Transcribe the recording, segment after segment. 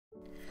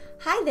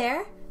Hi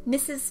there,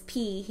 Mrs.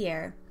 P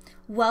here.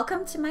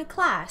 Welcome to my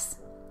class.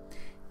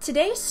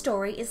 Today's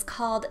story is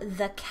called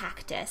The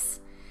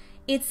Cactus.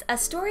 It's a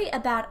story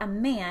about a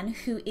man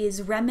who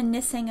is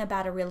reminiscing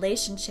about a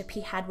relationship he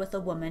had with a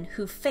woman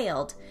who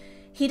failed.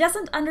 He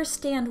doesn't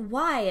understand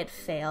why it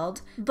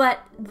failed,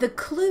 but the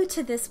clue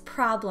to this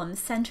problem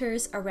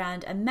centers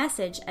around a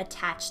message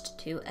attached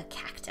to a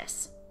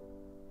cactus.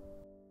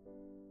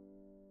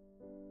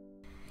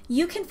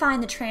 You can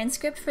find the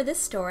transcript for this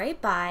story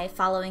by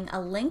following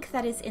a link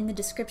that is in the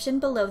description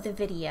below the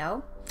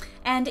video.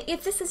 And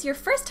if this is your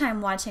first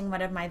time watching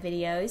one of my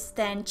videos,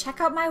 then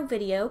check out my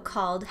video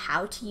called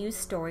How to Use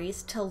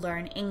Stories to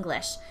Learn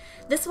English.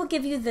 This will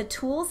give you the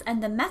tools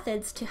and the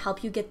methods to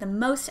help you get the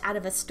most out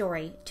of a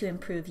story to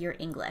improve your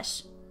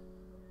English.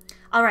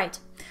 All right,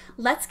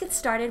 let's get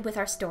started with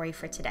our story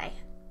for today.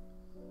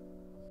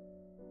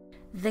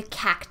 The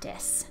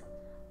Cactus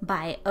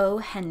by O.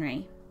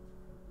 Henry.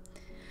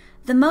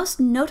 The most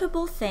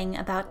notable thing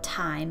about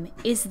time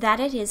is that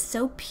it is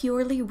so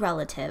purely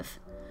relative.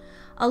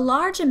 A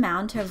large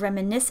amount of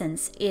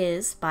reminiscence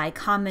is, by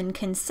common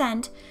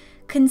consent,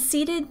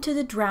 conceded to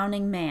the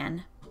drowning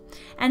man,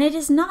 and it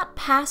is not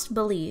past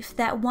belief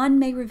that one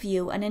may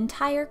review an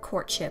entire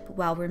courtship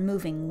while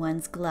removing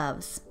one's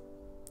gloves.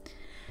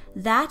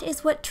 That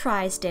is what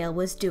Trysdale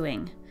was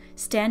doing,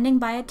 standing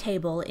by a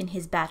table in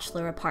his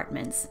bachelor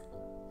apartments.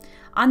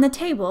 On the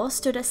table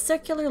stood a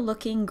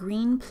circular-looking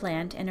green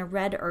plant in a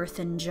red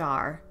earthen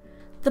jar.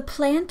 The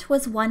plant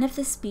was one of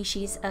the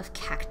species of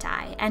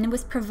cacti, and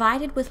was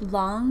provided with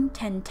long,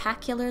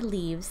 tentacular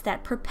leaves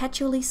that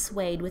perpetually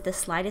swayed with the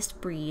slightest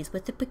breeze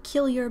with a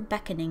peculiar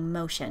beckoning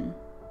motion.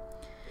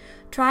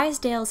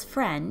 Trysdale's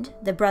friend,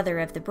 the brother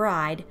of the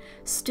bride,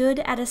 stood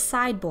at a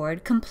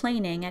sideboard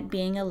complaining at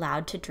being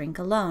allowed to drink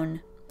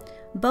alone.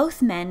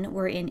 Both men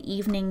were in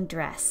evening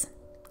dress.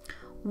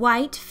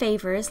 White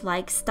favors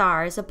like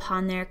stars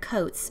upon their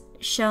coats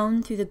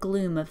shone through the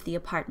gloom of the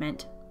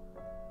apartment.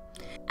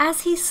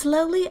 As he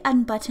slowly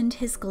unbuttoned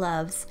his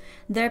gloves,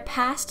 there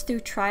passed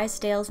through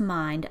Trysdale's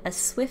mind a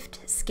swift,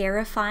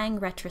 scarifying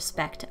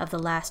retrospect of the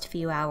last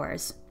few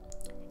hours.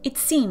 It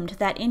seemed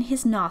that in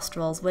his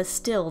nostrils was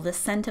still the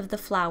scent of the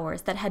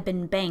flowers that had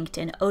been banked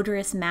in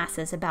odorous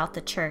masses about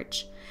the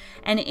church,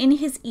 and in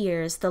his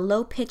ears the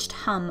low-pitched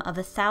hum of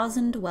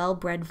 1,000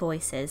 well-bred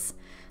voices,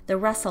 the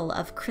rustle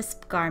of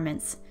crisp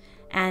garments,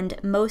 and,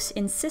 most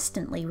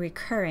insistently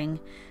recurring,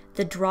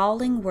 the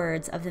drawling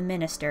words of the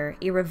minister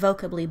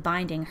irrevocably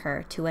binding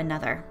her to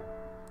another.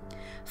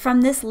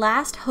 From this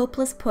last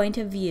hopeless point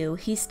of view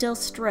he still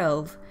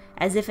strove,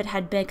 as if it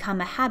had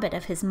become a habit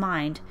of his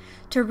mind,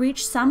 to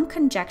reach some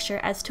conjecture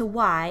as to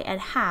why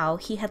and how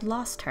he had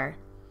lost her.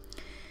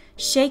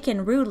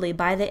 Shaken rudely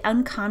by the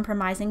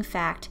uncompromising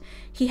fact,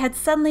 he had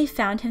suddenly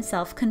found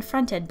himself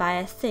confronted by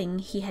a thing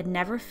he had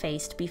never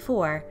faced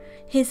before,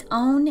 his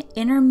own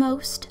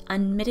innermost,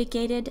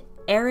 unmitigated,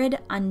 arid,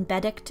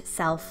 unbedecked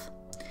self.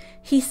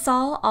 He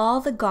saw all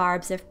the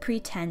garbs of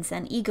pretense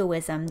and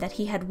egoism that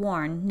he had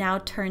worn now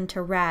turned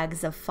to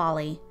rags of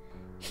folly.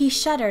 He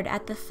shuddered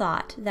at the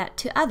thought that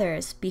to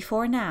others,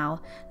 before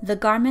now, the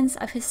garments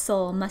of his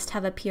soul must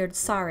have appeared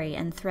sorry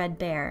and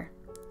threadbare.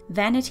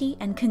 Vanity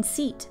and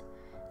conceit,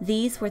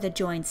 these were the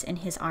joints in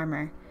his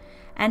armor,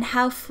 and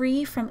how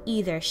free from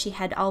either she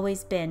had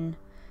always been.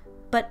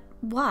 But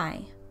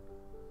why?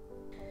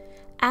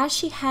 As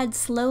she had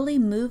slowly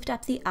moved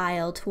up the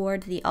aisle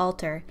toward the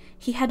altar,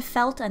 he had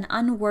felt an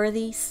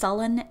unworthy,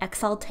 sullen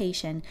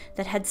exaltation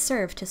that had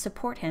served to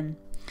support him.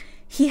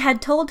 He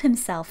had told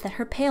himself that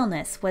her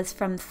paleness was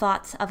from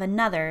thoughts of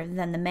another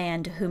than the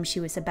man to whom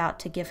she was about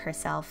to give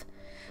herself,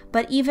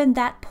 but even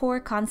that poor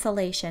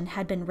consolation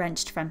had been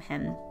wrenched from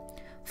him.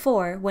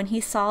 For, when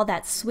he saw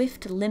that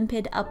swift,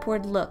 limpid,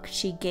 upward look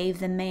she gave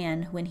the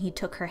man when he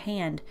took her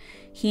hand,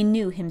 he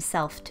knew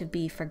himself to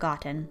be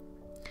forgotten.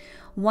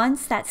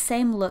 Once that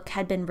same look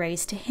had been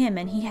raised to him,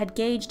 and he had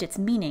gauged its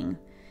meaning.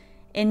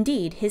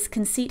 Indeed, his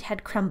conceit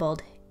had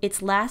crumbled,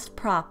 its last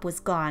prop was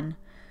gone.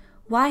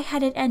 Why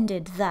had it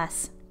ended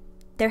thus?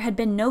 There had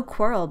been no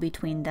quarrel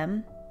between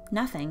them,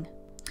 nothing.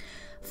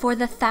 For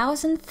the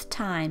 1,000th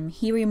time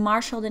he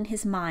remarshalled in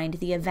his mind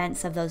the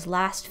events of those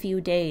last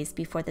few days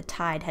before the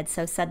tide had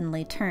so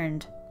suddenly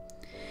turned.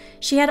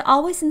 She had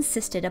always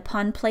insisted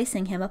upon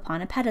placing him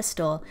upon a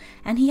pedestal,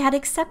 and he had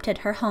accepted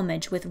her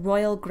homage with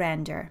royal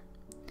grandeur.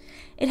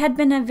 It had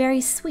been a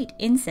very sweet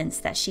incense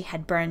that she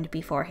had burned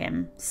before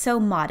him, so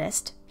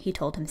modest, he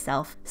told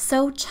himself,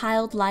 so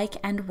childlike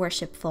and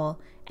worshipful,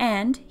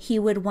 and, he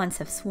would once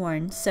have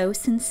sworn, so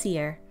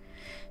sincere.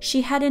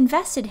 She had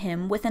invested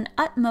him with an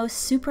utmost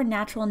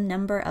supernatural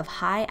number of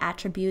high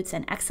attributes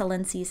and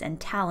excellencies and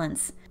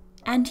talents,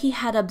 and he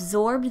had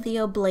absorbed the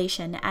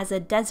oblation as a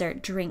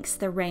desert drinks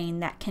the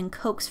rain that can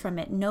coax from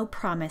it no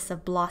promise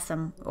of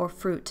blossom or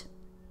fruit.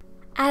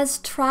 As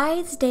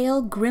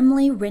Trysdale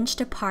grimly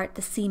wrenched apart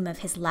the seam of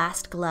his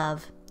last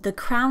glove, the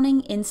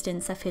crowning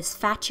instance of his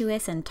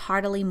fatuous and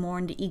tardily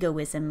mourned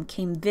egoism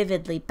came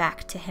vividly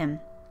back to him.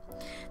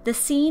 The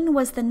scene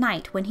was the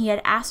night when he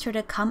had asked her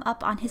to come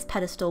up on his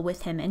pedestal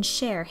with him and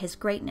share his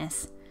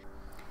greatness.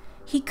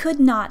 He could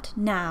not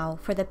now,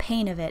 for the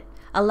pain of it,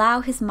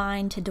 allow his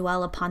mind to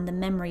dwell upon the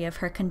memory of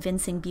her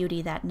convincing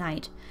beauty that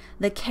night,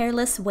 the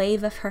careless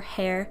wave of her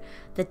hair,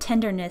 the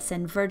tenderness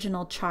and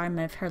virginal charm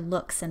of her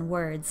looks and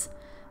words.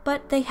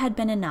 But they had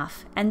been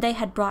enough, and they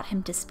had brought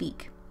him to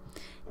speak.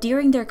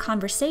 During their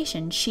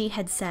conversation, she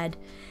had said,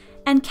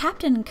 "And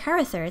Captain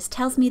Carruthers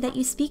tells me that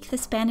you speak the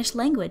Spanish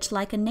language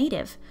like a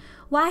native.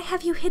 Why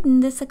have you hidden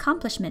this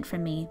accomplishment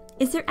from me?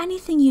 Is there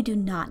anything you do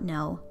not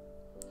know?"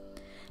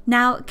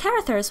 Now,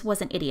 Carruthers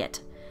was an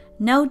idiot.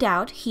 No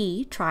doubt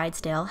he,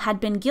 Tridesdale, had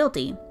been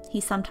guilty, he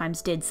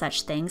sometimes did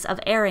such things, of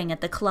airing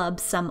at the club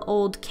some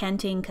old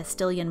canting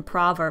Castilian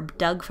proverb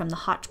dug from the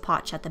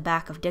hotchpotch at the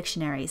back of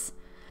dictionaries.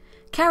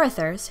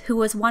 Carruthers, who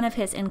was one of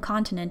his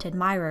incontinent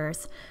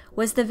admirers,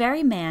 was the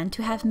very man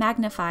to have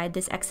magnified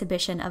this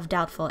exhibition of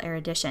doubtful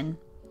erudition.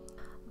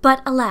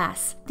 But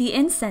alas, the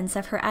incense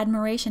of her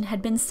admiration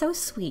had been so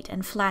sweet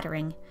and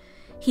flattering.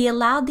 He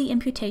allowed the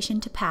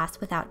imputation to pass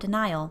without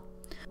denial.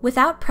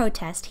 Without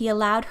protest, he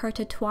allowed her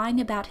to twine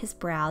about his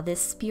brow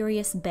this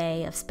spurious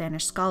bay of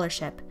Spanish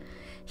scholarship.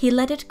 He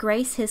let it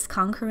grace his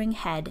conquering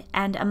head,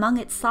 and among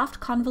its soft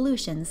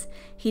convolutions,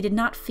 he did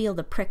not feel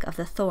the prick of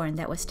the thorn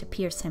that was to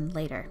pierce him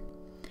later.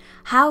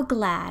 How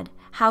glad,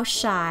 how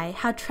shy,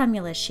 how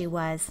tremulous she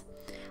was!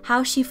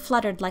 How she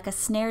fluttered like a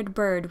snared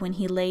bird when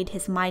he laid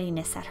his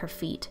mightiness at her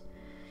feet!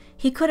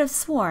 He could have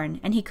sworn,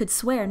 and he could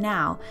swear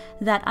now,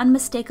 that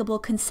unmistakable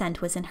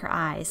consent was in her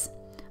eyes.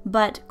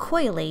 But,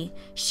 coyly,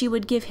 she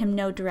would give him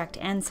no direct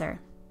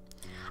answer.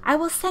 "I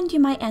will send you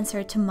my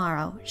answer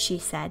tomorrow," she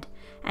said,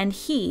 and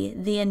he,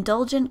 the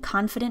indulgent,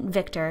 confident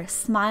victor,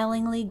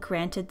 smilingly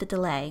granted the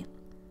delay.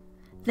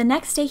 The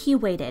next day he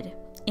waited,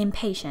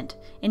 impatient,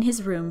 in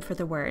his room for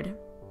the word.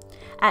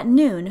 At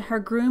noon her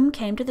groom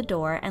came to the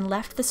door and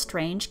left the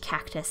strange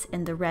cactus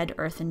in the red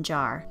earthen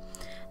jar.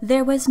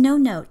 There was no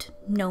note,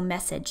 no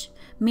message,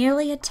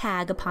 merely a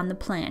tag upon the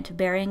plant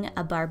bearing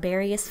a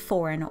barbarous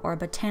foreign or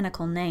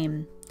botanical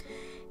name.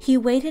 He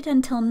waited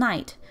until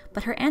night,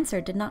 but her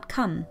answer did not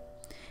come.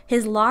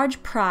 His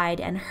large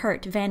pride and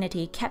hurt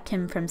vanity kept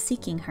him from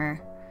seeking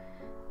her.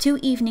 2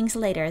 evenings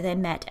later they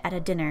met at a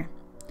dinner.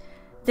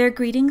 Their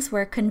greetings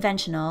were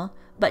conventional,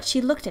 but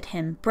she looked at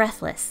him,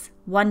 breathless,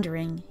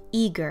 wondering,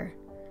 eager.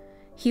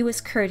 He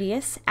was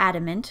courteous,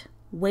 adamant,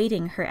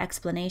 waiting her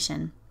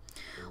explanation.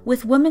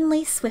 With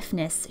womanly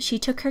swiftness she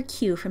took her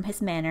cue from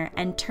his manner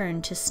and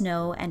turned to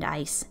snow and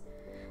ice.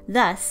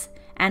 Thus,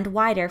 and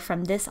wider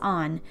from this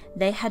on,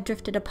 they had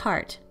drifted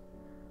apart.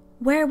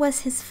 Where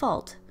was his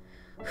fault?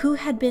 Who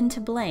had been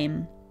to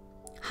blame?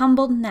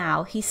 Humbled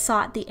now, he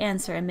sought the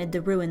answer amid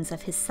the ruins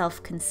of his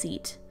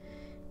self-conceit.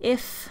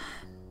 If...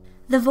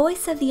 The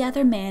voice of the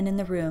other man in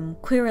the room,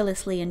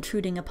 querulously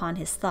intruding upon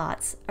his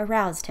thoughts,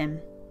 aroused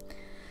him.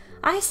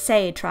 "I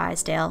say,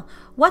 Trisdale,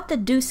 what the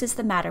deuce is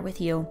the matter with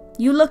you?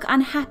 You look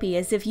unhappy,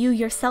 as if you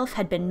yourself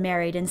had been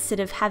married instead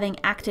of having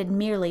acted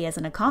merely as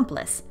an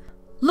accomplice.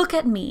 Look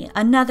at me,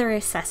 another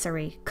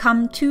accessory,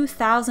 come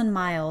 2,000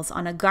 miles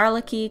on a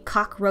garlicky,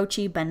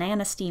 cockroachy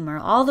banana steamer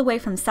all the way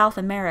from South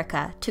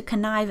America to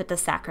connive at the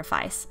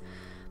sacrifice.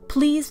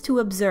 Please to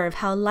observe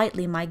how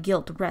lightly my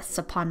guilt rests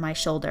upon my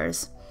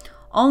shoulders.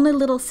 Only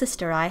little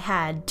sister I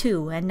had,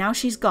 too, and now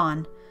she's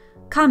gone.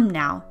 Come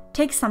now,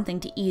 take something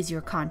to ease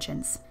your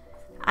conscience."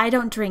 "I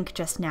don't drink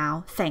just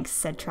now, thanks,"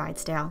 said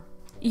Tridesdale.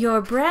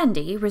 "Your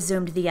brandy,"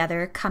 resumed the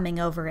other, coming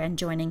over and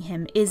joining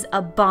him, "is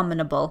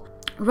abominable.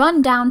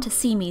 Run down to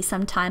see me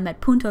sometime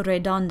at Punta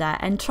Redonda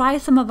and try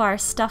some of our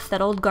stuff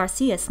that old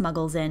Garcia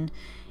smuggles in.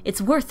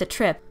 It's worth the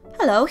trip.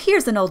 Hello,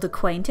 here's an old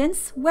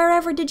acquaintance.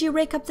 Wherever did you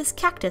rake up this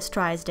cactus,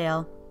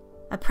 Trisdale?"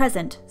 "A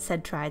present,"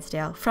 said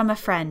Trisdale, "from a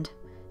friend.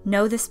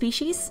 Know the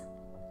species?"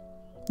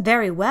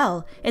 "Very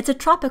well. It's a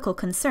tropical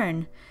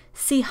concern.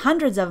 See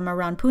hundreds of 'em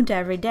around Punta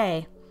every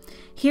day.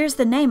 Here's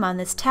the name on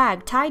this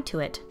tag tied to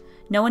it.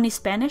 Know any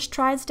Spanish,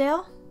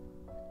 Trisdale?"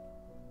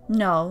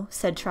 "No,"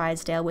 said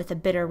Trisdale with a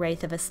bitter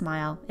wraith of a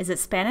smile. "Is it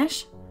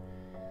Spanish?"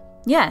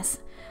 "Yes.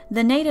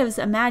 The natives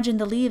imagine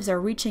the leaves are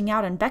reaching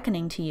out and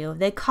beckoning to you.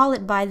 They call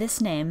it by this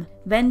name,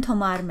 Ven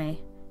tomarme.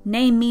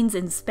 Name means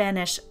in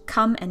Spanish,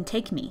 come and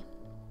take me."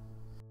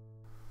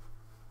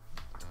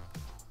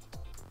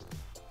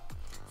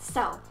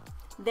 So,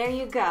 there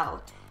you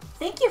go.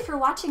 Thank you for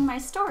watching my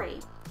story.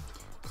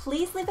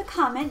 Please leave a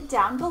comment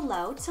down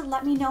below to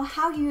let me know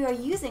how you are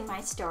using my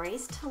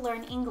stories to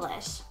learn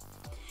English.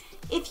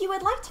 If you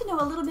would like to know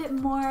a little bit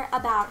more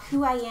about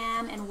who I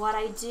am and what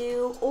I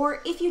do,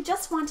 or if you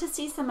just want to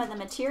see some of the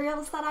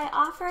materials that I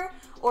offer,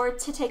 or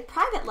to take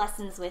private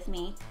lessons with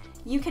me,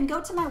 you can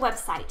go to my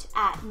website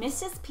at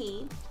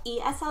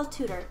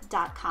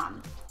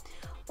mrspesltutor.com.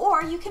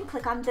 Or you can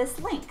click on this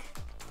link.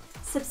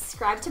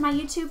 Subscribe to my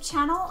YouTube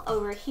channel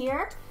over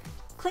here.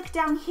 Click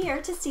down here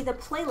to see the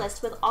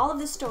playlist with all of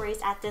the stories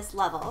at this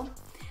level.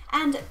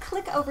 And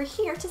click over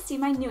here to see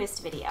my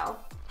newest video.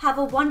 Have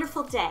a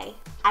wonderful day.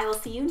 I will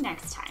see you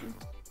next time.